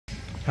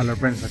Hello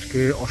friends, আজকে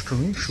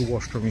অষ্টমী, শুভ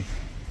অষ্টমী।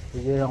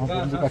 এই যে আমার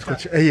বন্ধু কাজ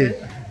করছে, এই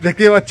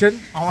দেখতে পাচ্ছেন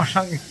আমার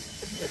সঙ্গে।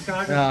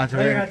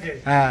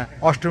 হ্যাঁ,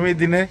 অষ্টমীর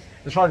দিনে,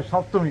 সরি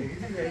সপ্তমী,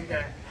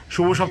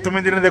 শুভ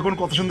সপ্তমীর দিনে দেখুন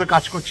কত সুন্দর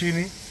কাজ করছি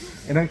ইনি।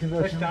 এটা কিন্তু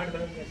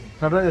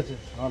স্টার্ট হয়ে যাচ্ছে,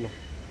 ভালো।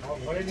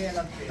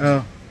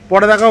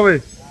 পরে দেখা হবে।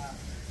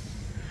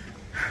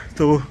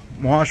 তো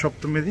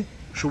মহাসপ্তমী,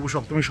 শুভ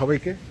সপ্তমী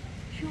সবাইকে।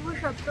 শুভ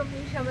সপ্তমী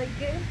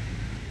সবাইকে।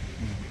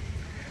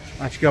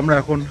 আজকে আমরা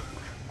এখন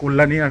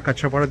কল্যাণী আর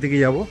কাছাপাড়ার দিকে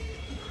যাব।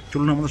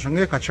 চলুন আমাদের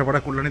সঙ্গে কাছাপাড়া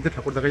কল্যাণীতে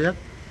ঠাকুর দেখা যাক।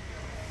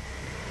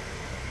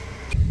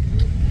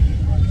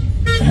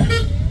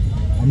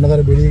 আমরা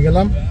তারা বেরিয়ে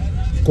গেলাম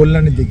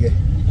কল্যাণীর দিকে।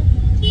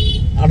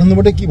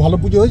 আনন্দমাঠে কি ভালো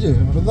পুজো হয়েছে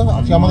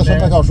আজকে আমাদের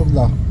সঙ্গে আছে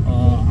অশোকদা।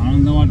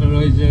 আনন্দমাঠে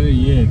রয়েছে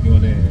কি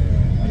বলে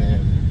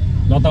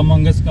লতা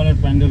মঙ্গেশকরের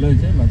প্যান্ডেল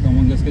হয়েছে। লতা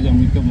মঙ্গেশকর যে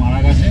মৃত মারা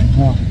গেছে,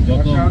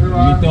 যত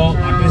মৃত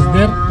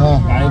আর্টিস্টদের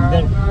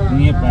গায়কদের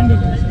নিয়ে প্যান্ডেল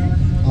হয়েছে।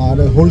 আর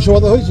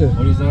হরিসভা হয়েছে,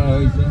 হরিসভা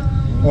হয়েছে।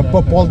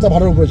 পলতা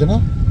ভালো করেছে না?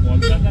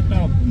 পলতাতে একটা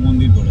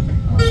মন্দির করেছে।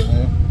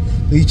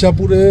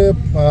 ইচ্ছাপুরে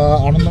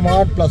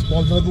আনন্দমাঠ প্লাস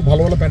পলতাতে খুব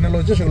ভালো ভালো প্যান্ডেল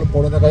হয়েছে, সেগুলো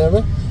পরে দেখা যাবে।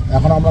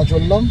 এখন আমরা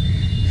চললাম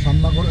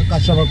সামনা করে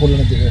কাছাপাড়া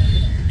কল্যাণের দিকে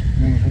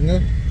সঙ্গে।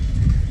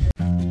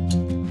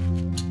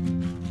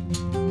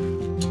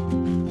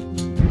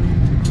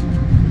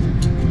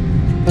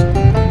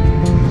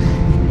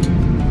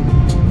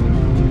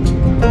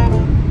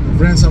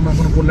 ফ্রেন্ডস, আমরা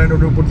এখন কল্যাণী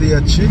রোডের উপর দিয়ে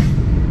যাচ্ছি।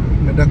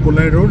 এটা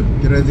কল্যাণী রোড,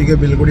 যেটা এদিকে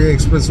বেলগড়িয়া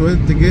এক্সপ্রেসওয়ে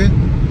থেকে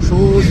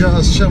সোজা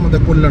আসছে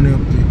আমাদের কল্যাণী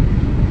অবধি।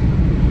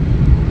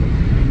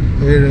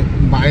 এর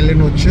বাই লেন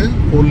হচ্ছে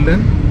 4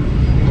 লেন।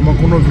 আমার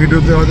কোনো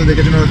ভিডিওতে হয়তো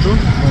দেখেছেন, হয়তো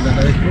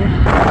দেখা একটু।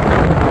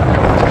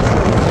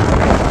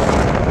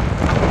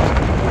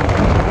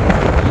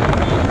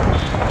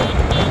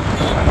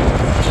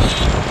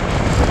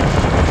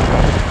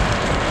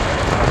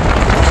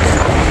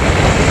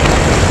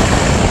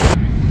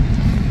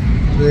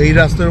 এই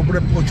রাস্তার উপরে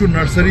প্রচুর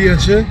নার্সারি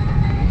আছে,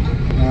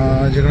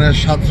 যেখানে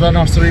সাতরা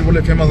নার্সারি বলে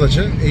ফেমাস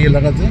আছে এই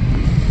এলাকাতে।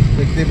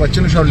 দেখতেই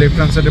পাচ্ছেন, সব লেফট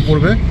হ্যান্ড সাইডে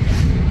পড়বে।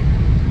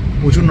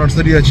 প্রচুর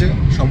নার্সারি আছে,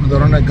 সব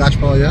ধরনের গাছ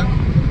পাওয়া যায়।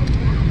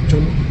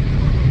 চলুন,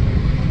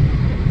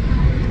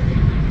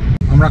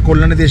 আমরা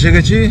কল্যাণীতে এসে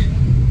গেছি।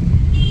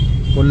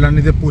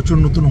 কল্যাণীতে প্রচুর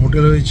নতুন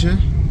হোটেল হয়েছে।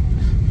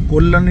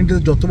 কল্যাণীতে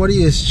যতবারই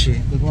এসছি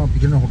দেখুন আমার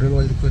পিছনে হোটেল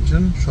বাড়ি দেখতে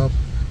পাচ্ছেন, সব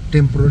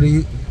টেম্পোরারি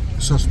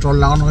সব স্টল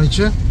লাগানো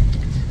হয়েছে।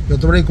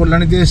 যতবারই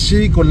কল্যাণীতে এসছি,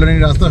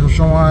 কল্যাণীর রাস্তা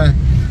সবসময়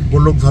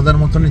গোলক ধাঁধার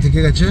মতনই থেকে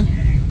গেছে,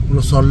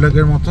 পুরো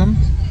সল্টলেকের মতন।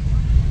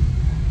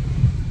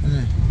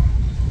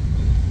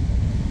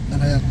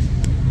 দেখা যাক।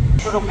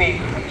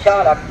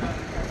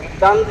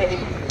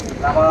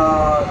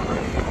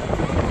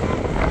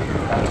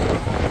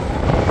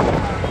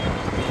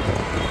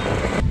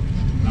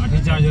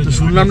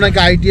 শুনলাম নাকি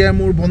ITI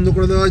মোড় বন্ধ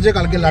করে দেওয়া হয়েছে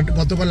কালকে,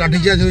 গতকাল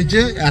লাঠিচার্জ হয়েছে,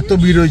 এত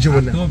ভিড় হয়েছে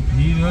বলে।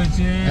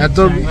 এত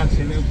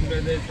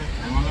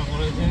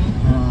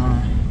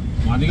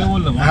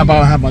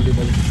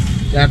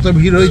এত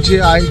ভিড় হয়েছে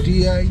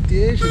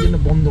ITI-তে, সেজন্য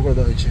বন্ধ করে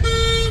দেওয়া হয়েছে।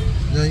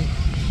 যাই,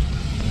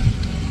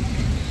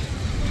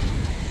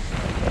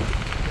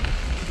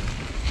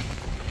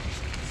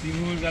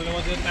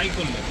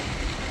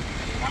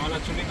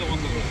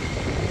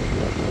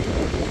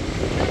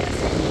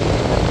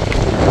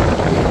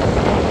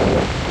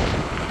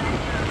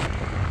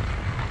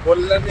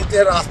 কল্যাণীতে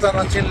রাস্তা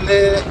না চিনলে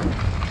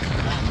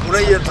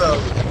ঘুরেই যেতে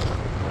হবে,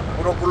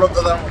 পুরো গোলক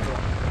দাদার মতো।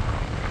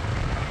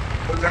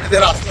 কল্যাণীতে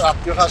রাস্তা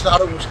রাত্রে আসা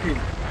আরো মুশকিল,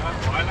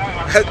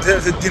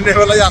 দিনের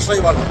বেলায়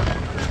আসাই ভালো।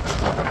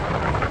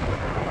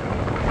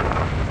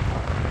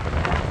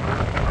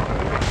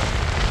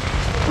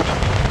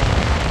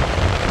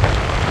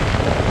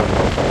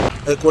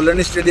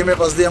 কল্যাণী স্টেডিয়ামের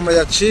পাশ দিয়ে আমরা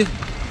যাচ্ছি,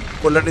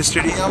 কল্যাণী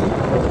স্টেডিয়াম।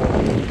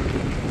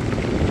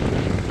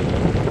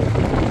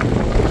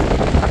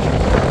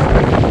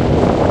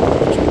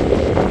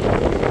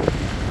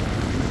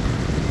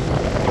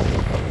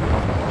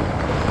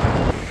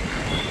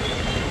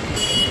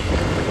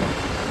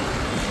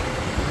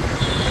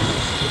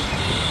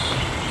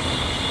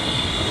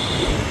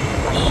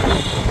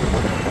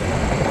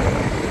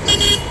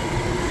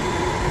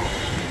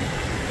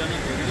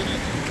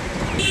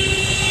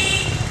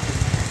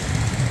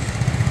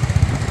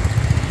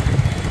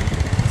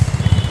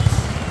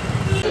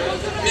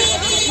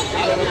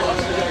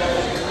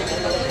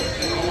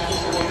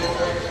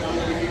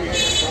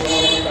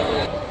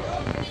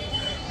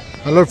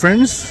 হ্যালো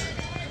ফ্রেন্ডস,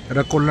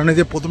 এটা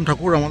কল্যাণীতে প্রথম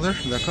ঠাকুর আমাদের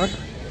দেখার।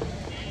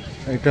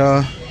 এটা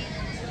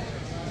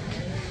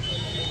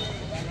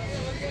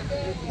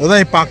দাদা,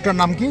 এই পার্কটার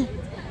নাম কি?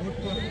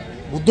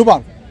 Buddha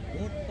park,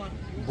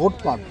 boat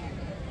park,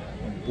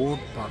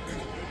 boat park.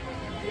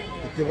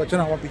 দেখতে পাচ্ছেন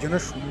আমার পিছনে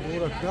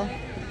সুন্দর একটা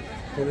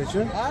করেছে।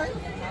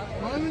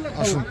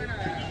 আসুন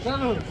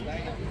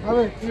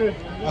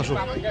আসুন।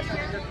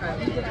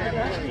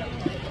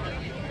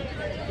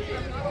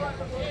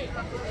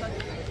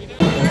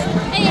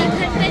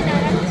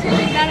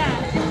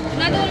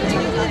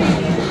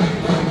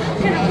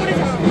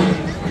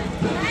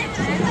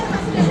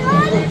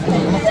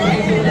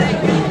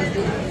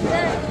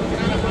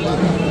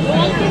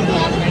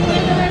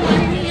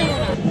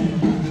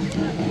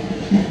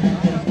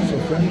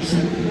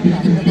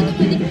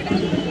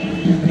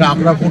 এটা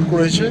আগ্রা ফোর্ট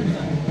করেছে,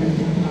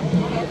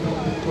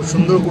 খুব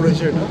সুন্দর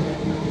করেছে এটা।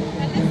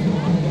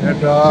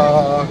 এটা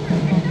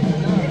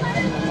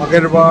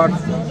আগের বার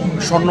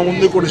স্বর্ণ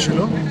মন্দির করেছিল,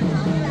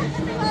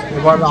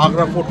 এবার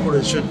আগ্রা ফোর্ট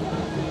করেছে।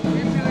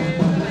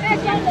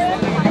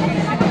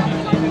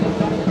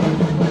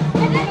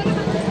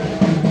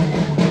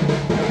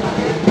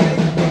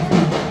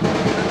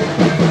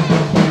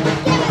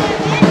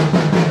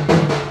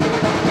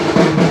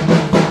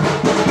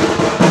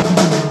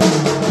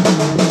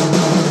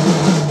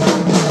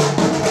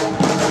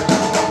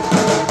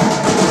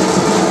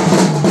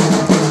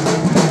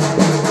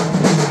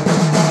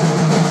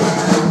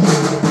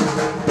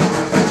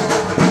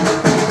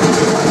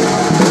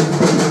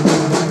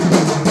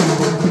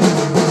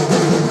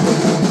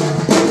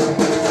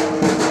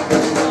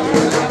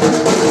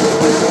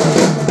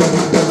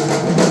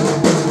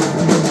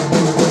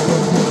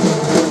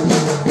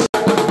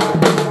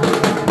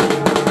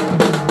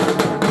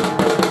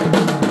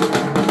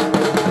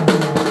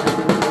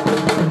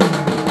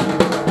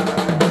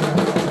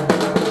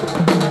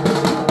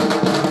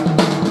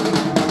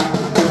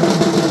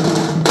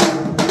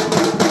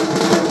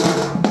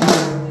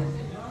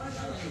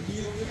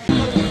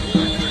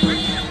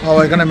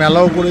 এখানে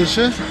মেলাও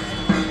করেছে।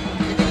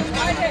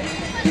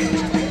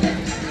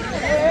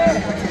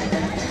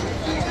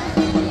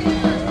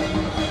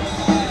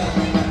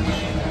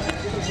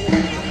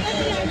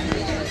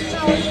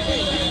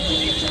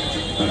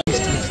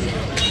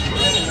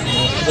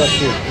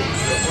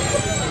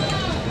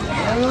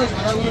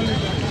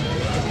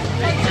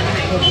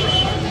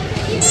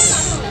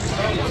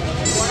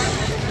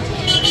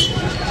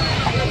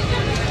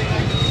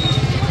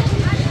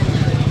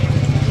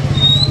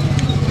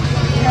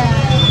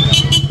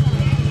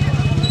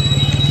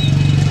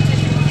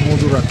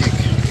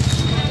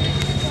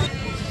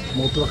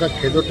 মথুরা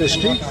খেতে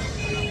টেস্টি।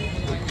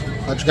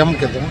 আচ্ছা কেমন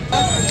খেতে?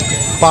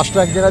 5টা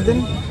এক জায়গায় দিন,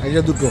 এই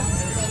যে 2টো।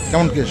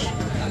 কেমন কেস?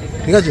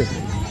 ঠিক আছে,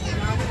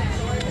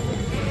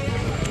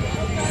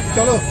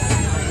 চলো।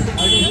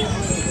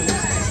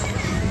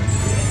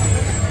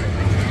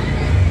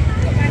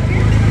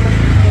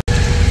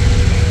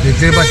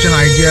 দেখতেই পাচ্ছেন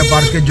আইডিয়া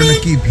পার্কের জন্য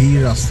কি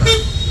ভিড় রাস্তা।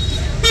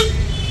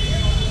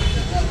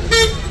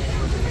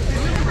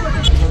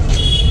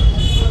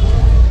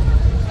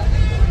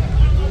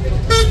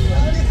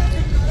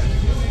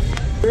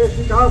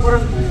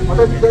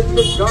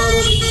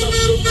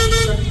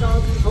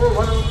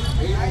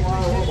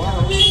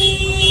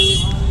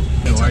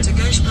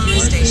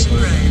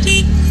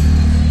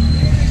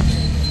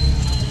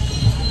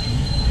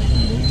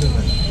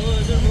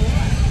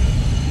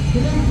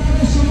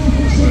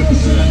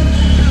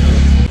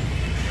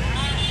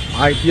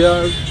 আইডিয়া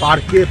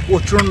পার্কে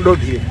প্রচণ্ড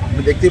ভিড়,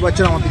 আপনি দেখতেই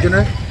পাচ্ছেন আমার পিছনে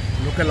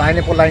লোকে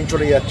লাইনে পর লাইন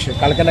চলে যাচ্ছে।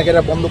 কালকে নাকি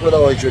এটা বন্ধ করে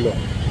দেওয়া হয়েছিল,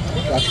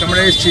 আজকে আমরা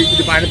এসেছি,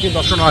 যদি বাইরে থেকে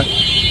দর্শন হয়।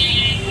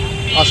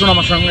 আসুন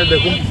আমার সঙ্গে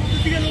দেখুন।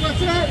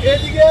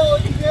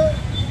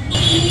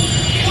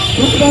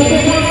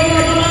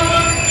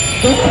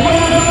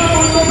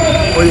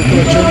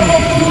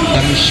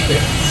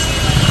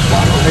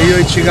 এই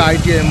হচ্ছে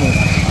আইটিএমও,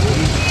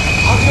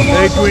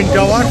 এই টুইন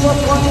টাওয়ার।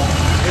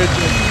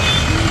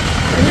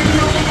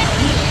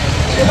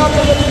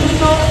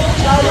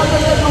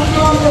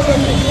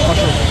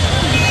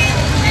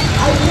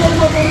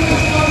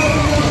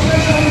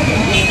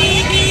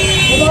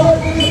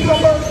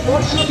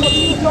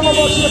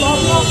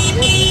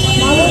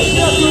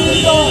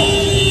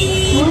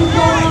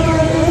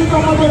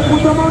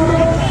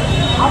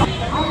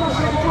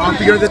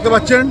 আপনি দেখতে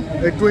পাচ্ছেন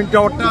এই টুইন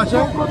টাওয়ারটা আছে,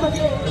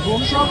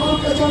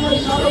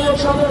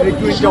 এই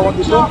টুইন টাওয়ার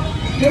দুটো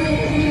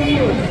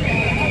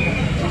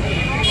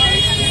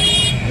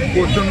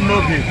প্রচন্ড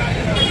ভিড়।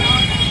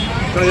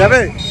 চলে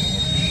যাবে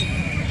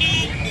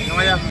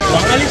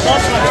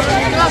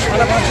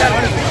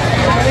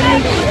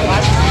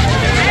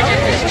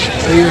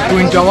এই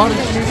টুইন টাওয়ার।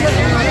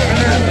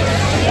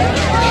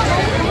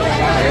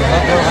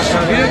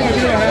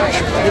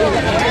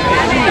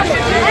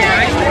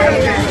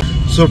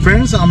 সো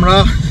ফ্রেন্ডস, আমরা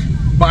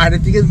বাইরে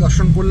থেকে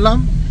দর্শন করলাম,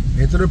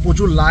 ভেতরে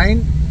প্রচুর লাইন,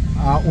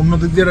 অন্য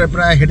দিক দিয়ে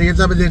প্রায় হেঁটে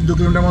যেতে হবে 1-2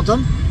 কিলোমিটার মতন,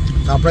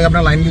 তারপরে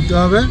আপনার লাইন দিতে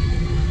হবে।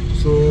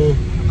 সো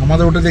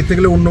আমাদের ওটা দেখতে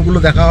গেলে অন্যগুলো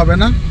দেখা হবে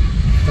না,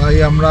 তাই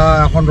আমরা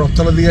এখন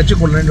রথতলা দিয়ে যাচ্ছি,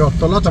 কল্যাণী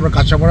রথতলা, তারপরে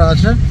কাঁচাপাড়া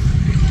আছে।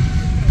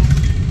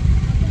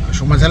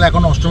 সময় থাকলে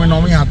এখন অষ্টমী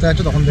নবমী হাতে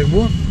আছে, তখন দেখবো।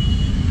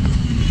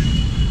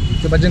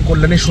 দেখতে পাচ্ছেন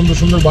কল্যাণীর সুন্দর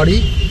সুন্দর বাড়ি।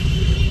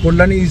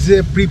 Kalyani is a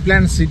pre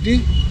plan city,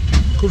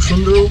 খুব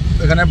সুন্দর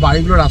এখানে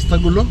বাড়িগুলো,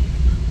 রাস্তাগুলো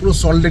পুরো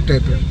সল্টলেক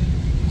টাইপের,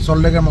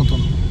 সল্টলেকের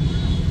মতন।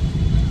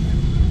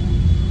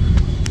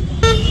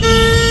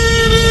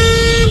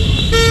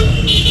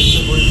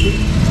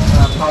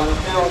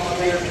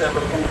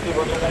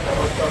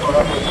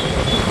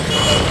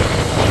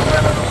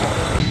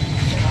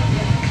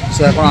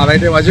 এখন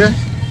 2:30 বাজে,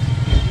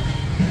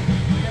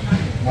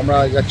 আমরা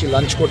যাচ্ছি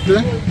লাঞ্চ করতে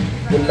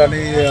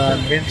কল্যাণী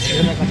মেন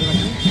স্টেশনের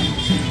কাছাকাছি।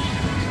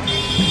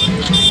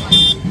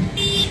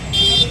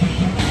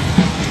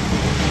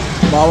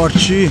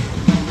 বাবরচি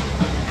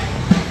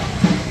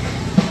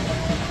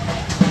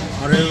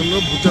হলো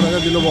ভূতের রাজা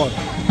দিল বর।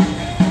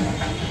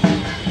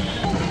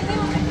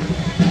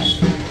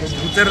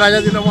 ভূতের রাজা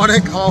দিল বরে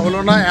খাওয়া হলো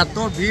না, এত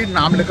ভিড়,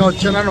 নাম লেখা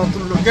হচ্ছে না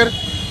নতুন লোকের,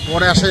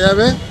 পরে আসা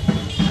যাবে।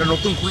 এটা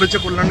নতুন খুলেছে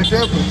কল্যাণীতে,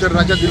 ভূতের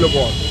রাজা দিল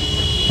বর।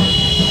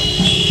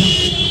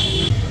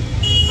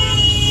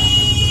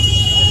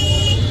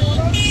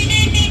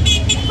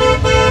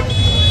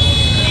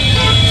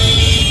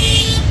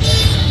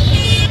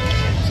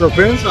 তো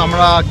ফ্রেন্ডস,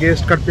 আমরা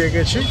গেস্ট কার্ড পেয়ে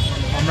গেছি।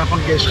 আমরা এখন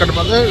গেস্ট কার্ড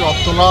বাদে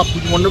রথতলা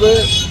পুজো মণ্ডপে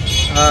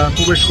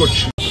প্রবেশ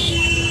করছি।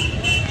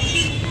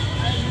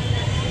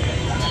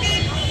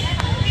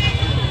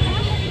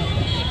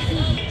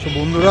 তো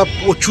বন্ধুরা,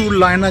 প্রচুর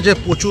লাইন আছে,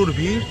 প্রচুর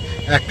ভিড়।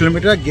 1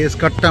 কিলোমিটার গেস্ট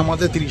কার্ডটা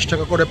আমাদের 30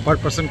 টাকা করে পার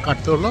পার্সন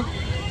কাটতে হলো।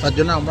 তার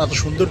জন্য আমরা এত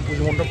সুন্দর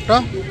পুজো মণ্ডপটা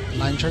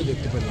লাইন ছাড়া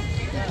দেখতে পেলাম।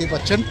 দেখতেই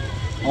পাচ্ছেন,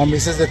 আমার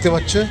মেসেজ দেখতে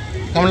পাচ্ছে।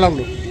 কেমন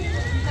লাগলো?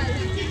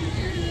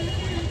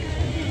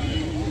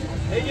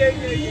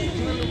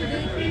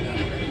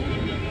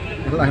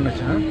 লাইন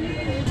আছে, হ্যাঁ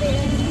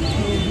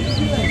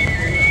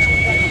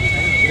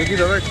দেখি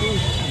দাদা একটু।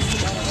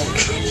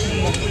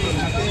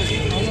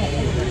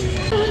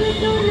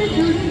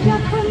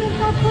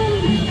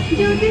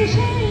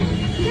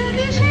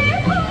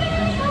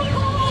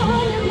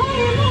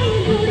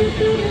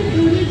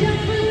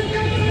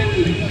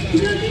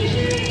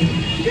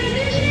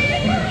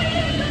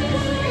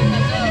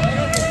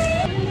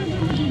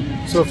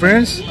 সো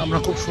ফ্রেন্ডস, আমরা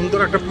খুব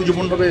সুন্দর একটা পুজো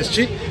মণ্ডপে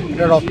এসেছি।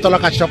 এটা রথতলা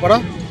কাঁচরাপাড়া।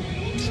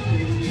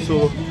 তো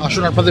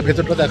আসুন আপনাদের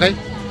ভেতরটা দেখাই।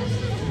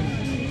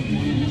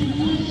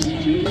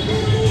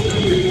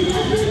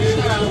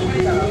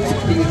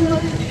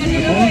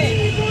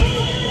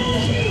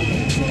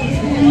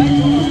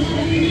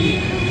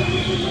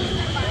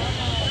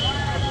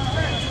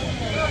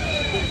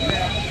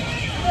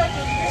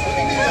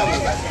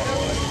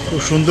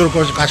 খুব সুন্দর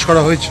কাজ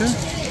করা হয়েছে।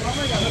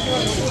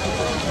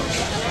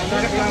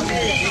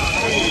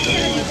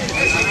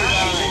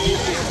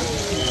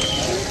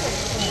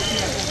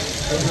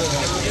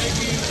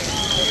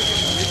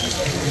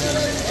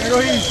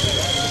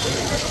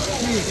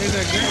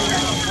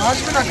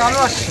 আসবে না, কালো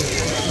আসছে।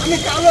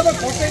 কালো আবার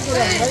ফোটাই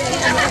করে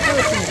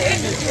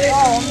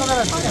অন্ধকার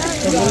আসছে,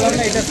 বললাম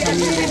না এটা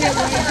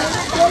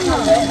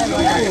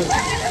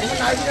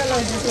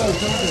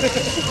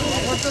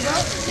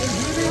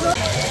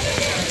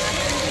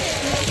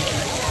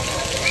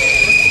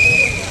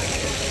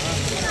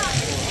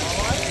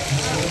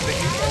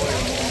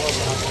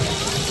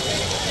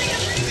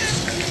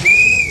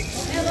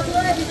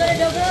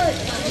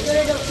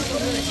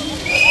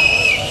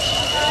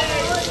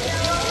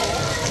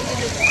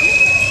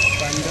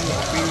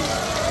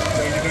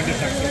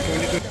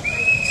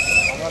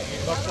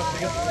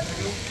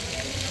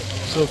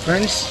সো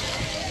ফ্রেন্ডস,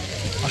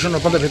 আসুন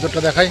আপনাদের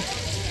ভেতরটা দেখাই।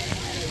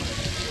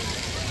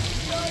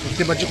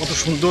 দেখতে পাচ্ছি কত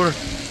সুন্দর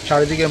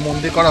চারিদিকে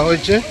মন্দির করা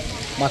হয়েছে,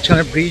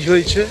 মাঝখানে ব্রিজ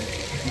হয়েছে,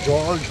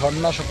 জল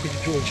ঝর্ণা সব কিছু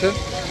চলছে।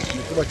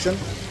 দেখতে পাচ্ছেন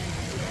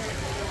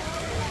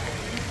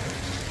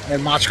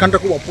মাঝখানটা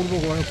খুব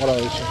অপূর্বভাবে করা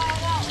হয়েছে।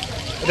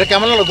 এটা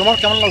কেমন লাগলো তোমার?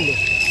 কেমন লাগলো?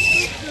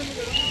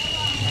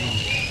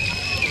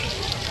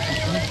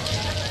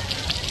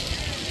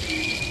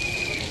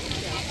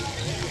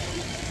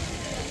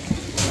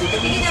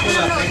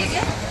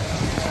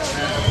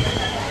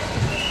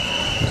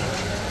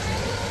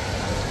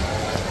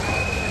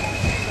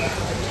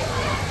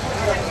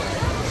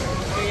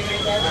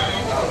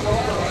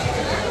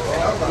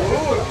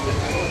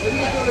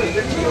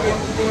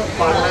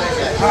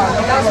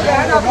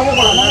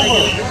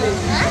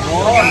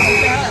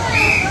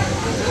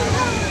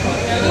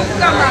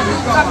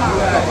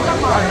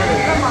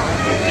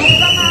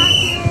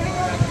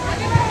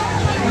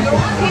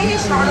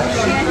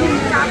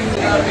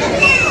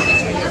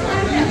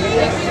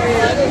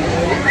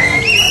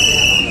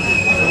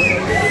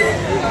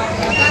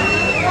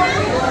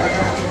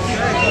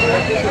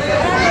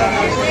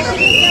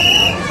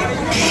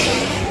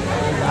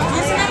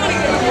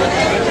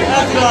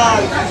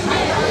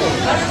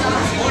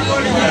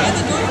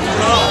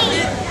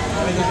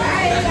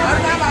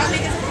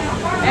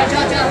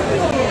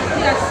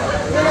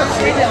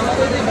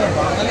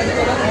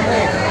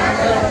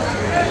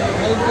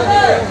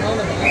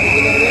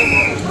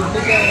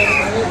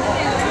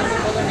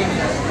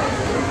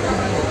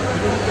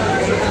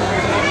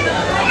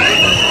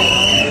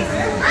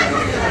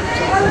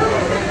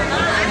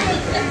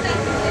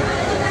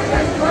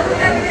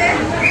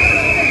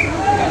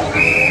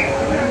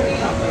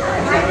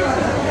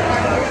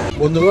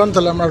 বন্ধুগণ,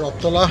 তাহলে আমরা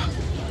রথতলা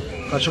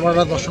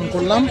কাঁচরাপাড়া দর্শন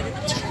করলাম।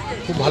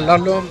 খুব ভালো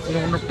লাগলো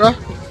মণ্ডপটা,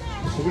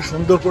 খুবই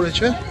সুন্দর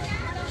করেছে।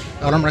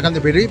 আর আমরা এখান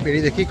থেকে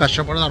বেরিয়ে দেখি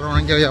কাঁচরাপাড়া আরও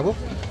অনেক জায়গায় যাবো,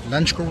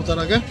 লাঞ্চ করবো। তার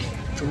আগে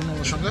চলুন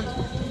আমার সঙ্গে।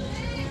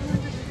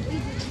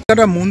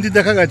 একটা মন্দির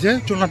দেখা গেছে,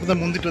 চলুন আপনাদের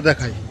মন্দিরটা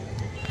দেখাই।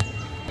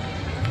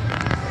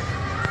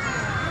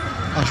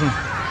 আসুন,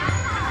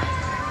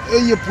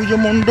 এই যে পুজো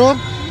মণ্ডপ,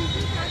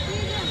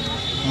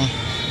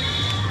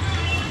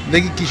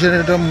 দেখি কিসের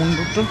এটা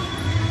মণ্ডপটা,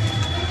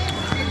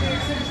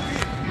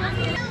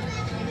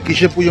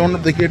 কিসের পুজো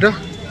মণ্ডপ দেখি এটা।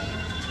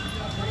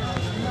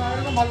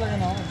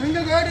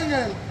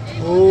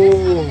 ও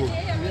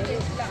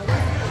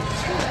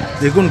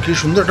দেখুন কি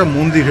সুন্দর একটা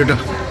মন্দির এটা,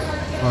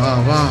 বাহ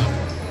বাহ,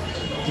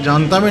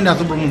 জানতামই না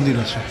এত বড় মন্দির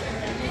আছে।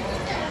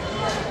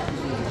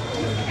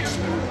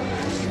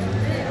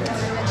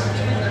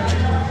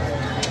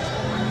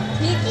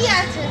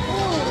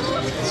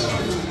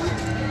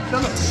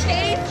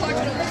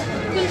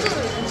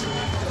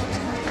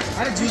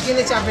 আরে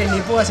জুইকেনে চাপে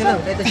নেপো আছে না,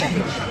 ওটাই তো চাপে।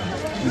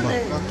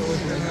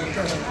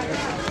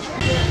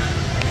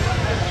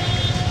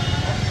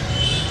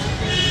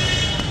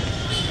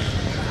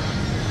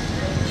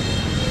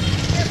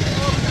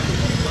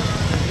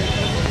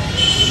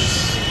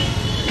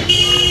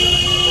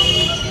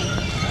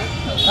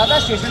 দাদা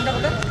স্টেশনটা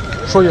কোথায়?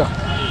 সোজা।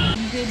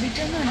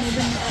 গ্রেভিটা না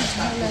নেবেন একটু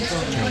ঝাল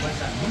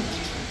আছে।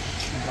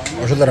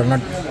 অসুবিধা রান্না,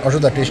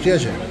 অসুবিধা টেস্টি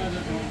আছে।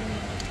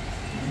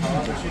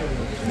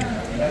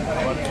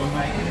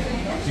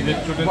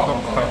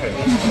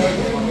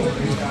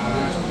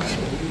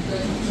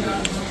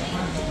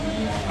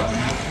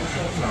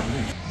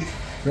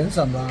 ফ্রেন্ডস,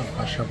 আমরা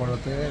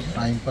আশাপাড়াতে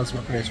টাইম পাস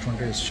একটা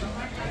রেস্টুরেন্টে এসেছি।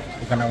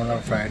 এখানে আমরা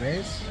ফ্রাইড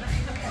রাইস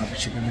আর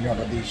চিকেন বিরিয়ানি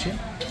অর্ডার দিয়েছি।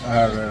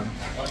 আর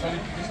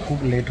খুব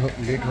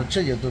লেট হচ্ছে,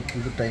 যেহেতু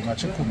পুজোর টাইম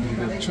আছে, খুব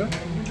ভিড় হচ্ছে।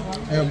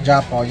 যা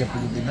পাওয়া যায়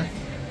পুজোর দিনে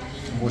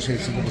বসে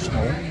বসে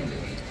খাবো।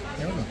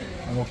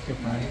 ওকে,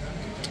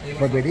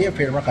 এবার বেরিয়ে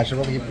ফের আমরা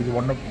কাছাপাড়া গিয়ে পুজো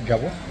মণ্ডপ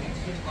যাবো।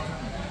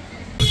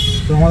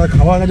 তো আমাদের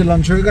খাওয়া গেছে,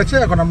 লাঞ্চ হয়ে গেছে।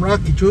 এখন আমরা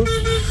কিছু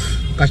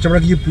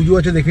কাছাপাড়া কিছু পুজো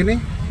আছে দেখে নিই।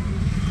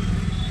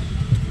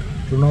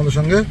 চলুন আমাদের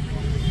সঙ্গে।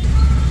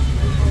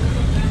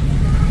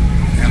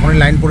 এখনই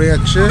লাইন পড়ে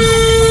যাচ্ছে,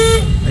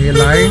 এই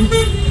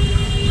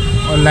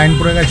লাইন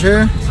পড়ে গেছে।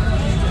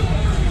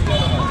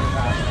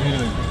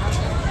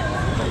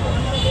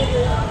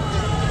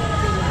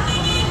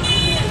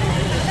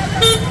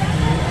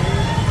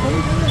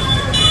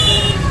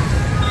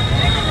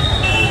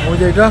 ওই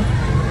যে এটা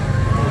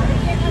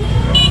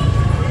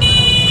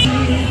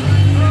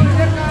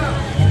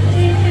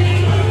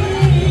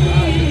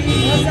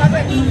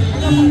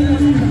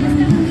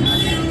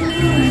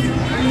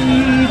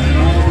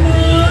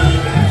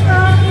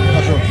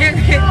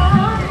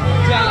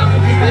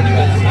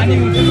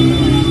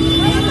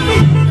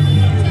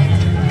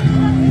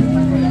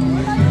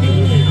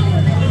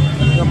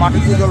মাটি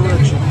দিয়ে জল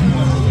বেরোচ্ছে।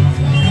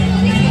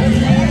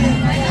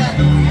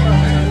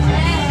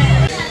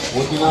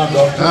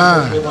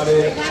 হ্যাঁ,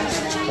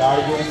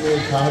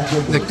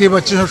 দেখতেই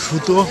পাচ্ছি সব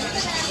সুতো,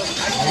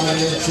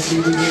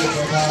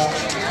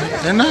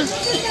 তাই না?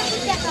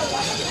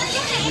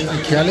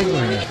 খেয়ালই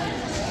করি না।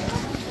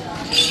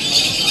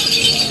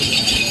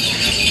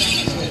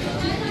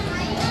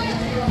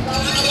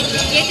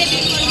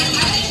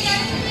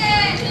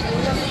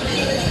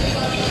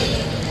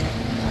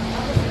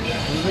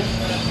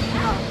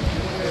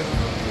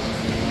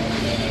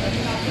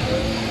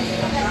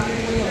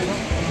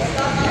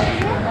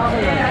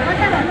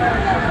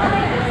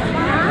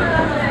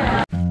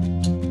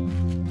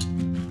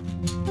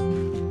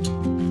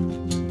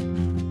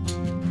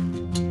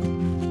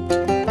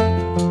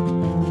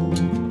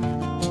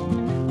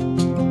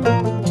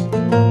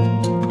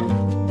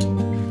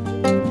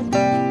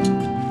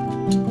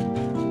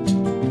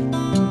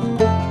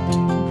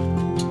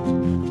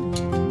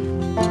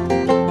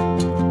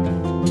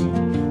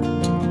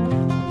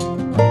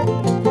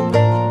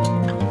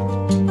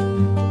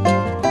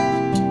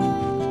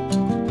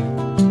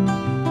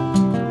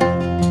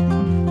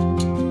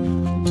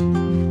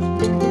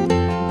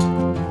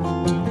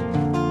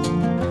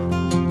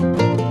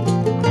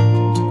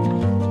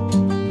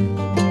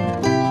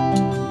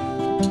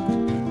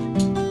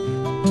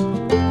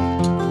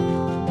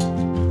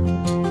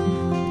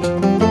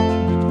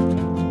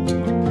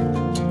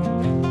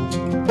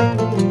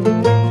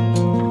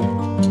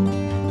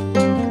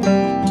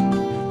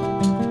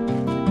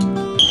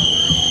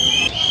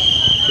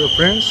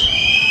 ফ্রেন্ডস,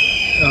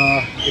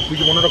 এই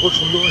পুজো মণ্ডপটা খুব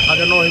সুন্দর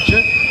সাজানো হয়েছে।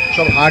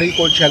 সব হাড়ি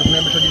করছে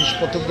অ্যালুমিনিয়ামের সব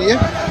জিনিসপত্র দিয়ে,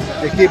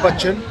 দেখতেই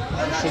পাচ্ছেন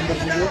সুন্দর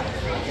পুজো।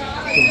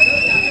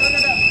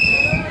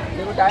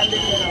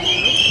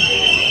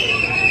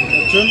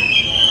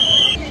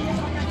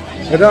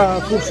 এটা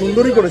খুব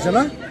সুন্দরই করেছে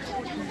না,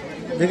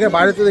 দেখে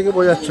বাইরেতে দেখে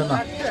বোঝা যাচ্ছে না।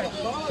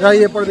 যাই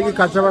এরপরে দেখি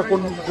কাছাপাড়া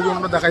কোন পুজো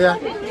মণ্ডপ দেখা যায়।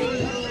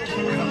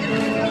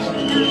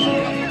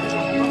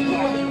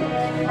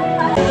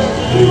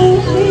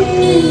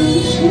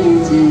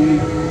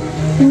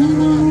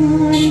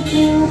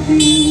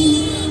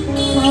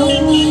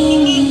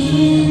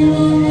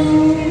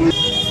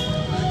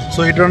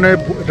 সো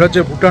এটা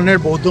হচ্ছে ভুটানের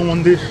বৌদ্ধ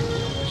মন্দির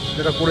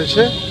যেটা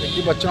করেছে,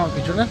 দেখতে পাচ্ছেন আমার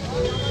পিছনে।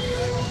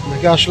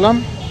 দেখে আসলাম।